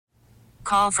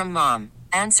call from mom.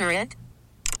 Answer it.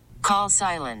 Call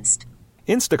silenced.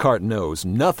 Instacart knows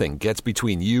nothing gets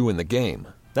between you and the game.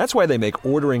 That's why they make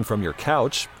ordering from your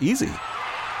couch easy.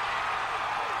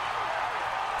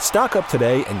 Stock up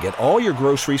today and get all your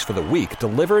groceries for the week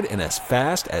delivered in as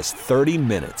fast as 30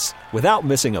 minutes without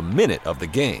missing a minute of the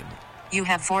game. You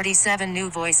have 47 new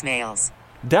voicemails.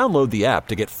 Download the app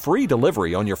to get free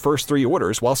delivery on your first 3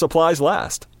 orders while supplies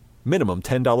last. Minimum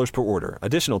 $10 per order.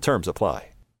 Additional terms apply.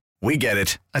 We get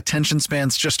it. Attention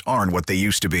spans just aren't what they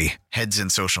used to be. Heads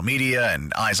in social media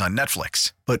and eyes on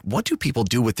Netflix. But what do people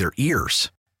do with their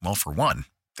ears? Well, for one,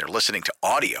 they're listening to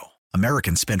audio.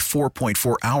 Americans spend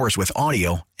 4.4 hours with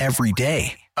audio every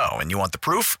day. Oh, and you want the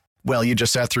proof? Well, you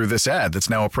just sat through this ad that's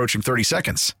now approaching 30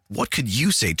 seconds. What could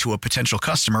you say to a potential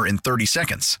customer in 30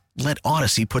 seconds? Let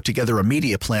Odyssey put together a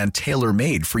media plan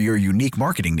tailor-made for your unique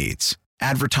marketing needs.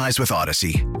 Advertise with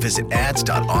Odyssey. Visit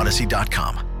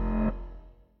ads.odyssey.com.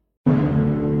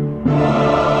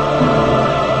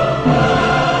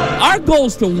 Our goal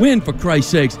is to win, for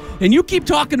Christ's sakes. And you keep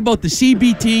talking about the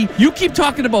CBT. You keep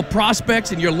talking about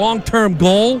prospects and your long-term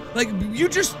goal. Like, you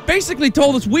just basically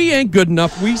told us we ain't good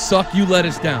enough. We suck. You let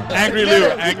us down. Angry Lou.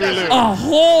 A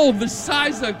hole the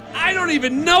size of I don't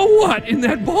even know what in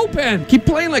that bullpen. Keep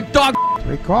playing like dog.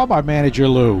 Great call by manager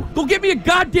Lou. Go get me a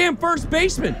goddamn first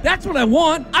baseman. That's what I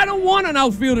want. I don't want an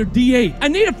outfielder DH. I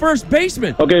need a first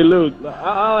baseman. Okay, Lou,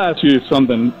 I'll ask you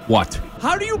something. What?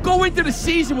 How do you go into the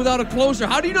season without a closer?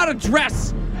 How do you not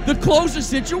address the closer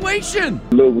situation?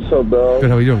 Lou, what's up, dog? Good,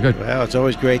 how are you doing? Good. Well, it's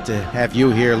always great to have you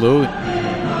here, Lou.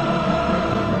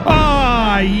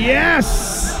 Ah,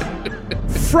 yes.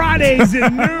 Fridays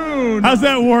at noon. How's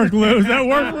that work, Lou? Does that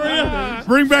work for you?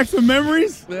 Bring back some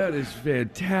memories? That is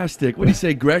fantastic. What do you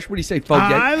say, Gresh? What do you say, folks?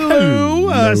 Hi,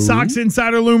 Lou. Sox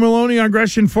Insider Lou Maloney on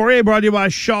Gresh and Fourier, brought to you by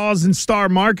Shaw's and Star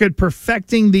Market,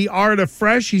 perfecting the art of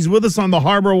fresh. He's with us on the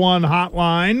Harbor One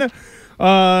hotline.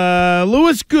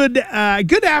 Louis, good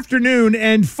afternoon.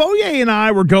 And Fourier and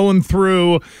I were going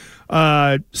through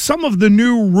some of the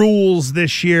new rules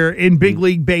this year in Big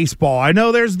League Baseball. I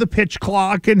know there's the pitch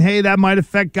clock, and hey, that might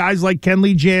affect guys like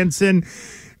Kenley Jansen.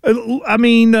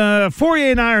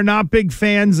 Fourier and I are not big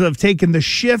fans of taking the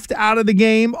shift out of the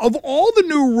game. Of all the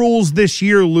new rules this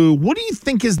year, Lou, what do you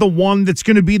think is the one that's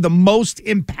going to be the most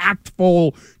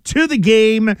impactful to the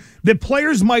game that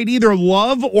players might either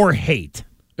love or hate?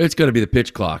 It's going to be the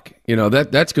pitch clock. You know,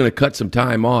 that's going to cut some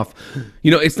time off.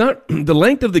 You know, it's not the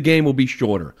length of the game will be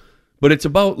shorter, but it's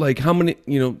about like how many,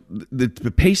 you know, the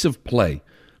pace of play.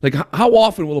 Like, how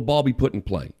often will the ball be put in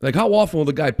play? Like, how often will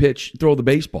the guy throw the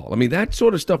baseball? I mean, that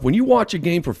sort of stuff. When you watch a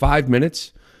game for 5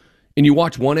 minutes and you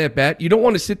watch one at-bat, you don't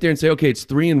want to sit there and say, okay, it's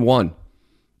 3-1,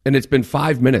 and it's been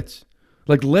 5 minutes.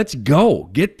 Like, let's go.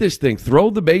 Get this thing.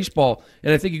 Throw the baseball,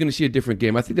 and I think you're going to see a different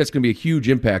game. I think that's going to be a huge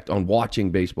impact on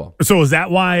watching baseball. So is that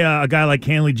why a guy like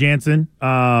Kenley Jansen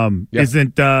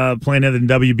isn't playing in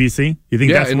the WBC? You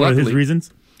think that's one of his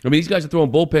reasons? I mean, these guys are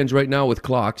throwing bullpens right now with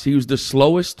clocks. He was the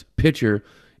slowest pitcher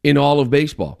in all of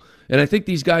baseball. And I think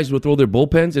these guys will throw their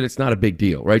bullpens, and it's not a big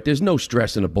deal, right? There's no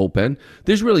stress in a bullpen.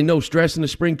 There's really no stress in the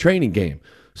spring training game.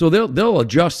 So they'll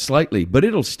adjust slightly, but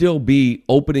it'll still be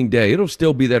opening day. It'll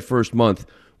still be that first month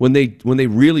when they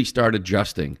really start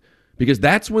adjusting, because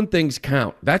that's when things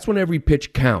count. That's when every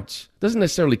pitch counts. It doesn't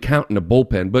necessarily count in a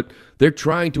bullpen, but they're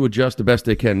trying to adjust the best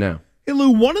they can now. Hey,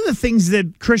 Lou, one of the things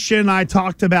that Christian and I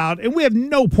talked about, and we have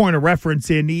no point of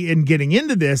reference in getting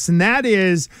into this, and that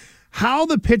is how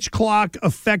the pitch clock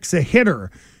affects a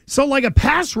hitter. So like a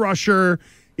pass rusher,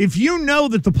 if you know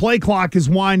that the play clock is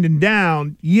winding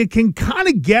down, you can kind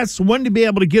of guess when to be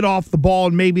able to get off the ball,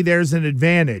 and maybe there's an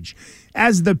advantage.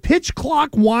 As the pitch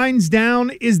clock winds down,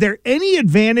 is there any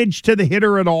advantage to the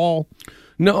hitter at all?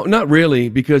 No, not really,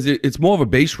 because it's more of a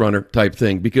base runner type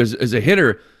thing. Because as a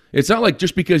hitter, it's not like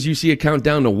just because you see a count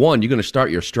down to 1, you're going to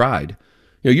start your stride.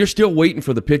 You know, you're still waiting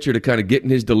for the pitcher to kind of get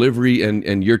in his delivery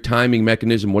and your timing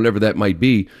mechanism, whatever that might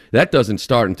be. That doesn't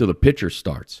start until the pitcher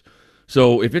starts.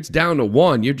 So if it's down to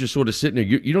 1, you're just sort of sitting there.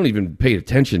 You don't even pay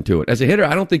attention to it. As a hitter,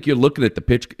 I don't think you're looking at the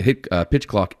pitch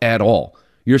clock at all.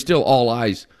 You're still all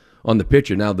eyes on the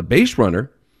pitcher. Now, the base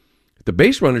runner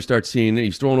starts seeing it.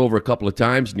 He's thrown over a couple of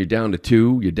times, and you're down to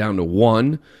 2, you're down to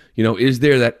 1. You know, is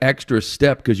there that extra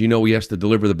step because you know he has to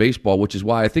deliver the baseball, which is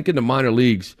why I think in the minor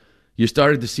leagues, you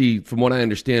started to see, from what I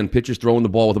understand, pitchers throwing the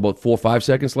ball with about 4 or 5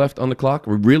 seconds left on the clock.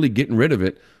 We're really getting rid of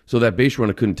it so that base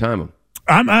runner couldn't time him.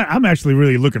 I'm actually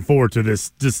really looking forward to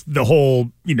this, just the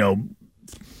whole, you know,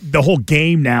 the whole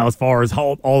game now as far as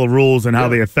how, all the rules and how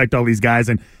they affect all these guys,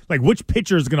 and like which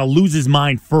pitcher is going to lose his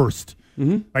mind first.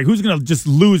 Mm-hmm. Like who's going to just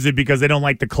lose it because they don't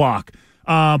like the clock.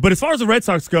 But as far as the Red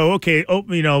Sox go, okay,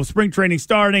 spring training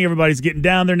starting, everybody's getting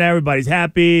down there now, everybody's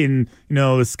happy, and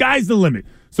the sky's the limit.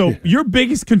 So your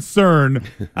biggest concern,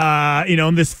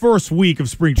 in this first week of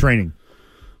spring training?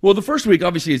 Well, the first week,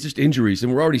 obviously, is just injuries,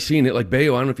 and we're already seeing it. Like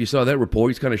Bayo, I don't know if you saw that report.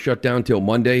 He's kind of shut down till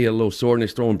Monday. He had a little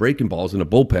soreness throwing breaking balls in the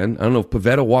bullpen. I don't know if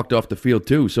Pivetta walked off the field,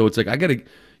 too. So it's like,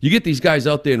 you get these guys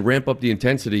out there and ramp up the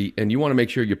intensity, and you want to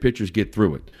make sure your pitchers get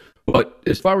through it. But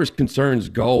as far as concerns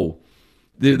go,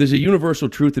 there's a universal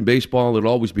truth in baseball.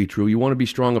 It'll always be true. You want to be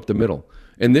strong up the middle.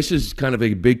 And this is kind of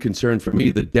a big concern for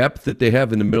me, the depth that they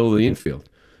have in the middle of the infield.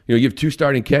 You have two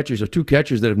starting catchers, or two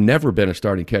catchers that have never been a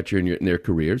starting catcher in their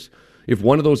careers. If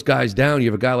one of those guys down, you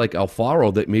have a guy like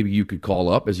Alfaro that maybe you could call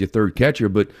up as your third catcher,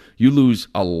 but you lose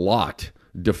a lot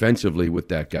defensively with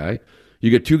that guy.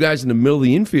 You get two guys in the middle of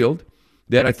the infield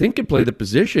that I think can play the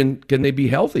position. Can they be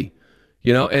healthy?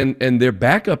 And their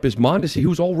backup is Mondesi,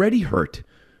 who's already hurt.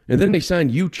 And then they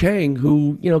signed Yu Chang,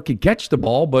 who, can catch the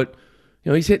ball, but,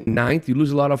 he's hitting ninth. You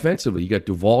lose a lot offensively. You got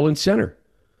Duvall in center.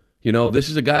 This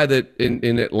is a guy that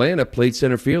in Atlanta played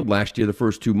center field last year the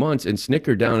first 2 months, and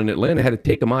Snicker down in Atlanta had to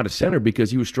take him out of center because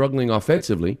he was struggling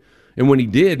offensively. And when he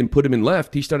did and put him in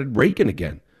left, he started raking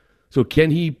again. So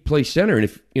can he play center? And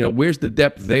if where's the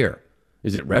depth there?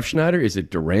 Is it Refschneider? Is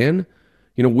it Duran?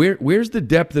 Where's the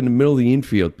depth in the middle of the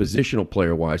infield, positional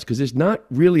player-wise? Because there's not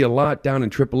really a lot down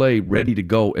in AAA ready to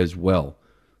go as well.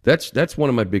 That's one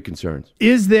of my big concerns.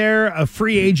 Is there a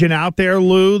free agent out there,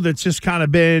 Lou, that's just kind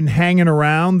of been hanging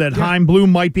around that Chaim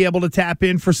Bloom might be able to tap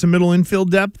in for some middle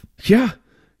infield depth? Yeah,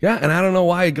 and I don't know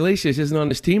why Iglesias isn't on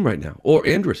this team right now. Or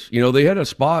Andrus. They had a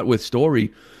spot with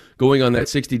Story going on that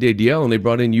 60-day DL, and they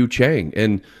brought in Yu Chang.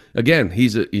 And, again,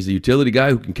 he's a utility guy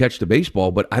who can catch the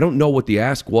baseball, but I don't know what the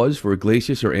ask was for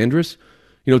Iglesias or Andrus.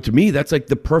 To me, that's like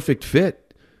the perfect fit.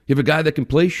 You have a guy that can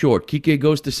play short. Kike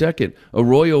goes to second.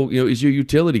 Arroyo, is your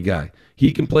utility guy.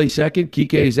 He can play second.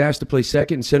 Kike is asked to play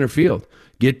second in center field.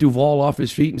 Get Duvall off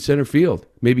his feet in center field.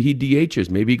 Maybe he DHs.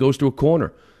 Maybe he goes to a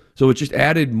corner. So it just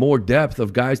added more depth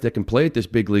of guys that can play at this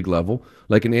big league level,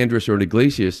 like an Andrus or an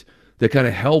Iglesias, that kind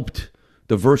of helped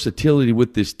the versatility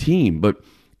with this team. But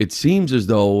it seems as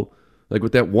though, like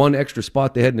with that one extra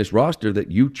spot they had in this roster,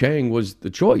 that Yu Chang was the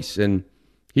choice. And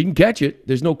he can catch it.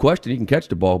 There's no question he can catch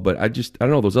the ball, but I don't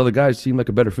know. Those other guys seem like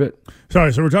a better fit.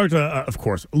 Sorry, so we're talking to, of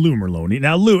course, Lou Merloni.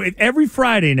 Now, Lou, every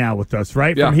Friday now with us,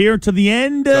 right? Yeah. From here to the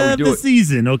end of the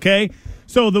season, okay?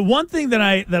 So the one thing that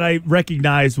I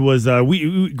recognized was,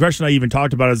 Gresh and I even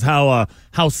talked about is how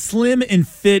slim and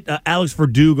fit Alex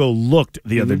Verdugo looked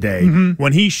the other day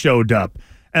when he showed up.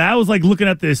 And I was like looking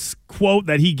at this quote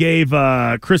that he gave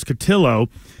Chris Cotillo,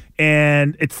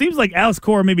 and it seems like Alex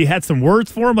Cora maybe had some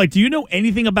words for him. Like, do you know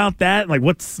anything about that? Like,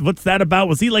 what's that about?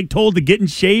 Was he like told to get in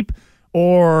shape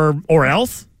or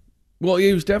else? Well,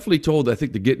 he was definitely told, I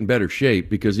think, to get in better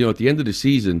shape because, at the end of the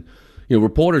season,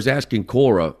 reporters asking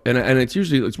Cora, and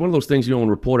it's one of those things, when a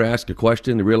reporter asks a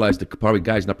question, they realize the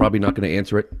guy's probably not going to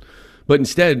answer it. But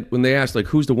instead, when they asked, like,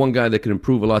 who's the one guy that can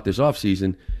improve a lot this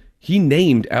offseason, he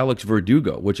named Alex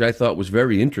Verdugo, which I thought was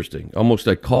very interesting, almost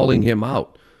like calling him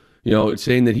out.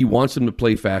 Saying that he wants him to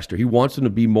play faster. He wants him to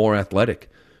be more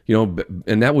athletic,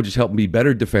 and that will just help him be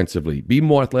better defensively, be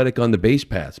more athletic on the base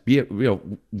paths,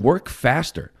 work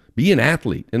faster, be an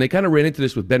athlete. And they kind of ran into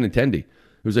this with Benintendi. It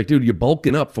was like, dude, you're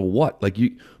bulking up for what? Like,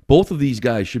 both of these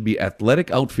guys should be athletic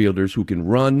outfielders who can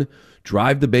run,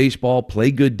 drive the baseball,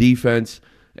 play good defense.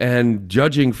 And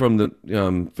judging from the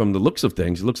looks of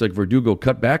things, it looks like Verdugo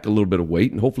cut back a little bit of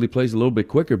weight and hopefully plays a little bit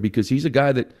quicker because he's a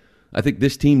guy that I think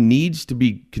this team needs to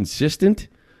be consistent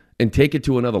and take it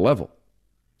to another level.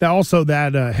 Also,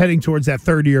 that heading towards that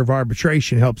third year of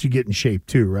arbitration helps you get in shape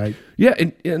too, right? Yeah,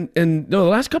 and no, the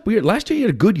last couple of years, last year he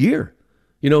had a good year.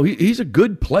 He's a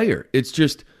good player. It's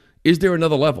just, is there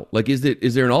another level? Like, is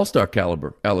there an all-star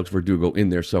caliber Alex Verdugo in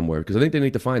there somewhere? Because I think they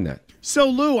need to find that. So,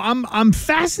 Lou, I'm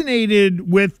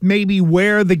fascinated with maybe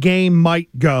where the game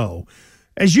might go.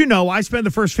 As you know, I spent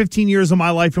the first 15 years of my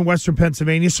life in Western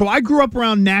Pennsylvania, so I grew up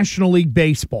around National League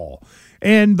Baseball.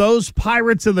 And those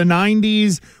Pirates of the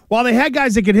 90s, while they had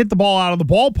guys that could hit the ball out of the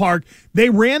ballpark, they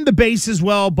ran the bases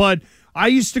well, but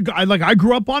I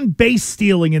grew up on base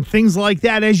stealing and things like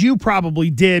that, as you probably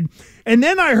did. And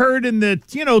then I heard in the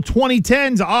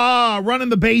 2010s, running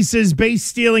the bases, base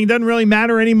stealing doesn't really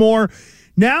matter anymore.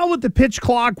 Now with the pitch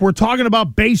clock, we're talking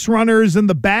about base runners and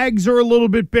the bags are a little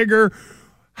bit bigger.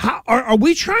 Are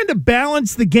we trying to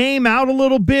balance the game out a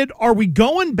little bit? Are we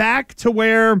going back to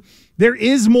where there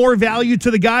is more value to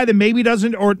the guy that maybe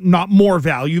doesn't, or not more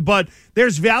value, but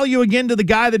there's value again to the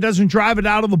guy that doesn't drive it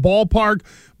out of the ballpark,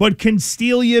 but can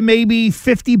steal you maybe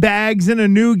 50 bags in a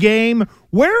new game.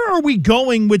 Where are we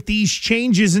going with these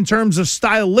changes in terms of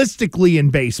stylistically in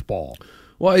baseball?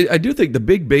 Well, I do think the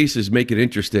big bases make it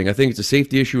interesting. I think it's a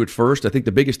safety issue at first. I think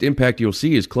the biggest impact you'll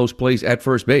see is close plays at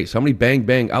first base. How many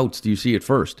bang outs do you see at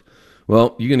first?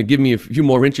 Well, you're going to give me a few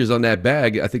more inches on that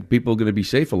bag. I think people are going to be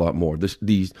safe a lot more.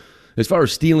 As far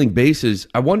as stealing bases,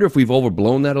 I wonder if we've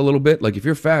overblown that a little bit. Like, if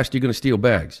you're fast, you're going to steal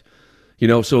bags. We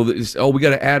got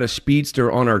to add a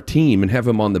speedster on our team and have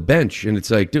him on the bench. And it's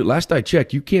like, dude, last I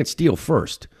checked, you can't steal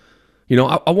first.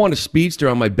 I want a speedster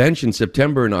on my bench in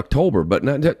September and October, but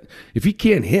if he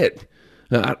can't hit,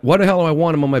 why the hell do I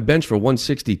want him on my bench for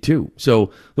 162?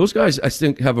 So those guys, I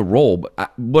think, have a role.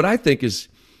 But what I think is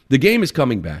the game is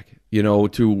coming back.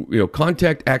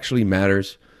 Contact actually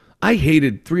matters. I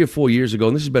hated 3 or 4 years ago,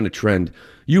 and this has been a trend.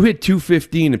 You hit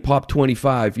 215 and pop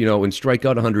 25, and strike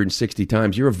out 160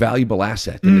 times. You're a valuable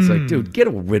asset. And it's like, dude, get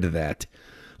rid of that.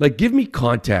 Like, give me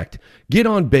contact. Get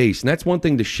on base. And that's one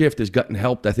thing the shift has gotten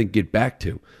helped, I think, get back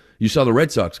to. You saw the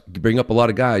Red Sox bring up a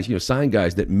lot of guys, sign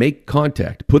guys that make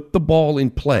contact. Put the ball in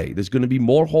play. There's going to be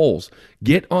more holes.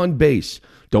 Get on base.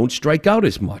 Don't strike out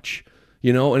as much.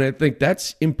 And I think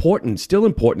that's important, still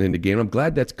important in the game. I'm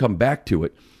glad that's come back to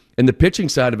it. And the pitching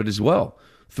side of it as well.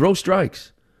 Throw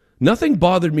strikes. Nothing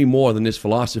bothered me more than this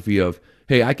philosophy of,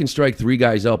 hey, I can strike 3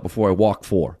 guys out before I walk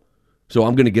 4. So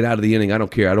I'm going to get out of the inning. I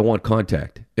don't care. I don't want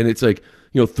contact. And it's like,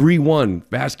 3-1,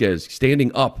 Vasquez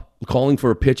standing up, calling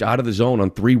for a pitch out of the zone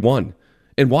on 3-1,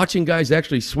 and watching guys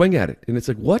actually swing at it. And it's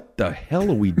like, what the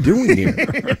hell are we doing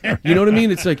here? You know what I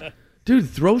mean? It's like, dude,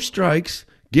 throw strikes,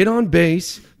 get on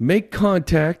base, make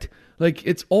contact. Like,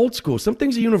 it's old school. Some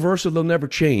things are universal. They'll never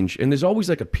change. And there's always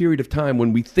like a period of time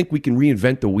when we think we can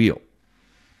reinvent the wheel.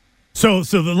 So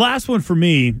the last one for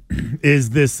me is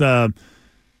this, I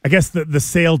guess the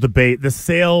Sale debate, the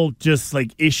Sale just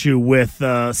like issue with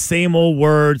same old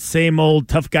words, same old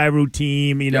tough guy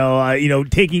routine,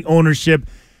 taking ownership.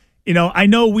 I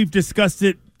know we've discussed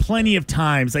it plenty of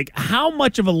times. Like, how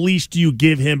much of a leash do you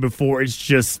give him before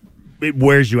it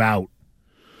wears you out?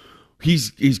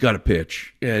 He's got to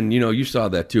pitch. And, you saw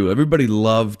that too. Everybody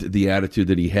loved the attitude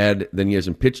that he had. Then he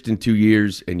hasn't pitched in 2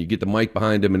 years, and you get the mic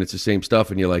behind him, and it's the same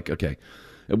stuff, and you're like, okay,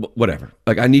 whatever.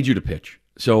 Like, I need you to pitch.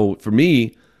 So for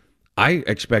me, I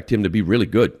expect him to be really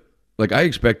good. Like, I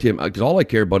expect him, because all I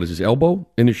care about is his elbow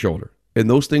and his shoulder, and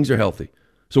those things are healthy.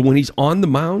 So when he's on the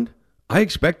mound, I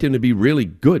expect him to be really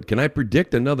good. Can I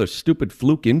predict another stupid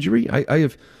fluke injury? I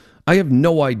have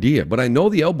no idea, but I know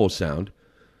the elbow sound.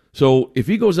 So if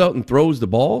he goes out and throws the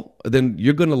ball, then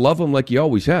you're going to love him like you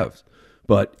always have.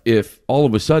 But if all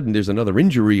of a sudden there's another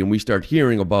injury and we start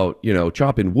hearing about,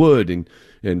 chopping wood and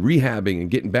rehabbing and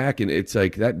getting back, and it's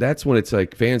like that's when it's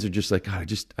like fans are just like,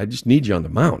 God, I just need you on the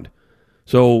mound.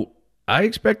 So I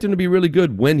expect him to be really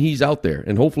good when he's out there,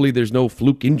 and hopefully there's no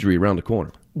fluke injury around the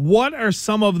corner. What are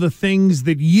some of the things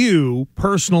that you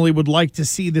personally would like to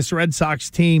see this Red Sox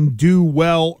team do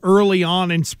well early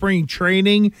on in spring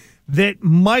training that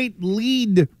might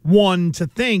lead one to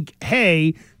think,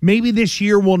 hey, maybe this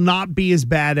year will not be as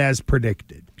bad as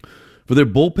predicted? For their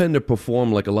bullpen to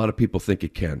perform like a lot of people think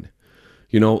it can.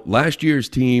 Last year's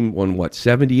team won,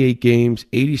 78 games,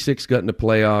 86 got in the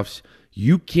playoffs.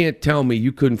 You can't tell me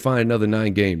you couldn't find another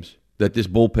 9 games that this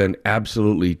bullpen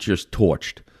absolutely just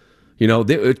torched.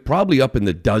 It's probably up in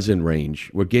the dozen range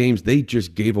where games they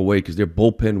just gave away because their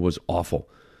bullpen was awful.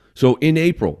 So in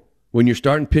April, when your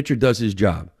starting pitcher does his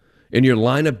job and your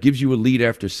lineup gives you a lead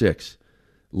after 6,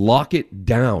 lock it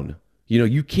down.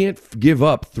 You can't give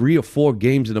up 3 or 4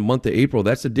 games in the month of April.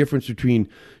 That's the difference between,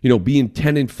 being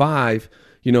 10-5,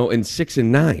 and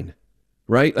 6-9,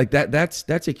 right? Like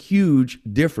that's a huge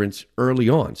difference early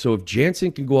on. So if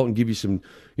Jansen can go out and give you some,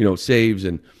 saves,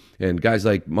 and guys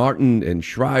like Martin and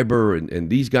Schreiber and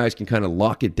these guys can kind of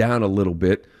lock it down a little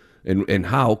bit, and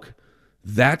Houck,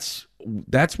 that's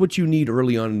what you need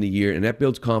early on in the year, and that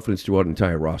builds confidence throughout an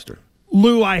entire roster.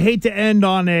 Lou, I hate to end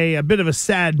on a bit of a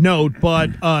sad note, but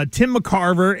Tim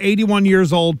McCarver, 81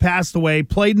 years old, passed away,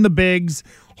 played in the Bigs,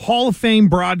 Hall of Fame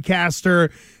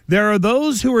broadcaster. There are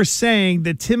those who are saying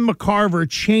that Tim McCarver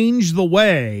changed the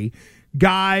way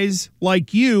guys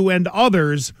like you and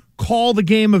others call the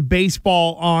game of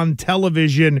baseball on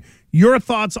television. Your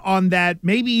thoughts on that,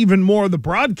 maybe even more the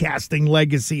broadcasting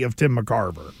legacy of Tim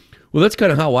McCarver? Well, that's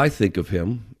kind of how I think of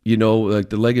him. Like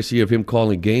the legacy of him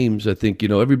calling games. I think,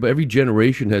 every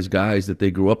generation has guys that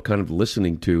they grew up kind of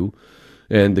listening to,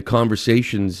 and the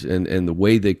conversations and the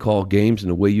way they call games and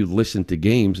the way you listen to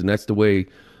games. And that's the way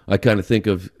I kind of think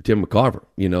of Tim McCarver.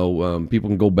 People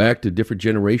can go back to different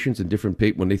generations and different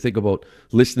when they think about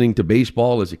listening to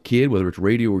baseball as a kid, whether it's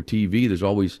radio or TV, there's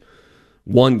always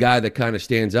one guy that kind of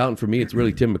stands out. And for me, it's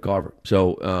really Tim McCarver.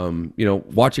 So,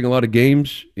 watching a lot of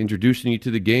games, introducing you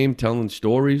to the game, telling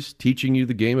stories, teaching you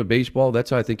the game of baseball,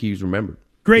 that's how I think he's remembered.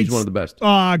 Great. He's one of the best.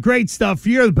 Great stuff.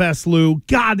 You're the best, Lou.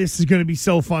 God, this is going to be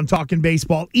so fun talking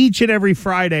baseball each and every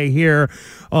Friday here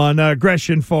on Gresh &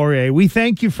 Fauria. We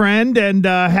thank you, friend, and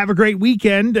have a great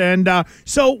weekend. And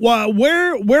so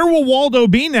where will Waldo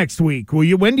be next week?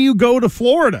 When do you go to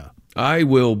Florida? I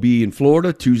will be in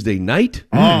Florida Tuesday night.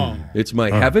 Oh. It's my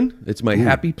heaven. It's my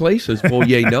happy place, as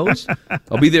Fourier knows.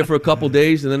 I'll be there for a couple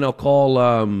days, and then I'll call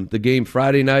the game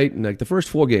Friday night, and the first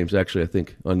 4 games, actually, I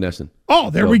think, on NESN. Oh,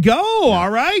 there we go. Yeah. All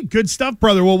right. Good stuff,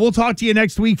 brother. Well, we'll talk to you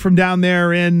next week from down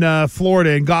there in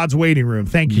Florida in God's waiting room.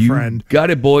 Thank you, friend. Got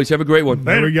it, boys. Have a great one.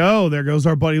 There we go. There goes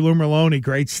our buddy Lou Merloni.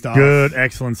 Great stuff. Good.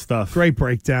 Excellent stuff. Great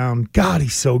breakdown. God,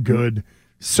 he's so good.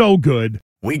 So good.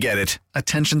 We get it.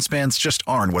 Attention spans just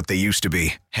aren't what they used to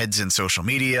be. Heads in social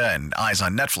media and eyes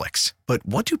on Netflix. But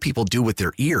what do people do with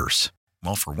their ears?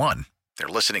 Well, for one, they're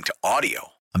listening to audio.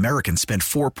 Americans spend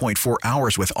 4.4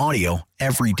 hours with audio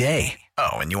every day.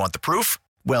 Oh, and you want the proof?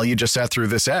 Well, you just sat through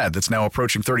this ad that's now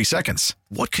approaching 30 seconds.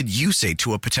 What could you say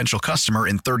to a potential customer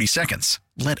in 30 seconds?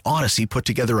 Let Odyssey put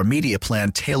together a media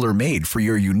plan tailor-made for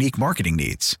your unique marketing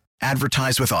needs.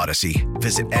 Advertise with Odyssey.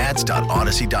 Visit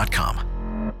ads.odyssey.com.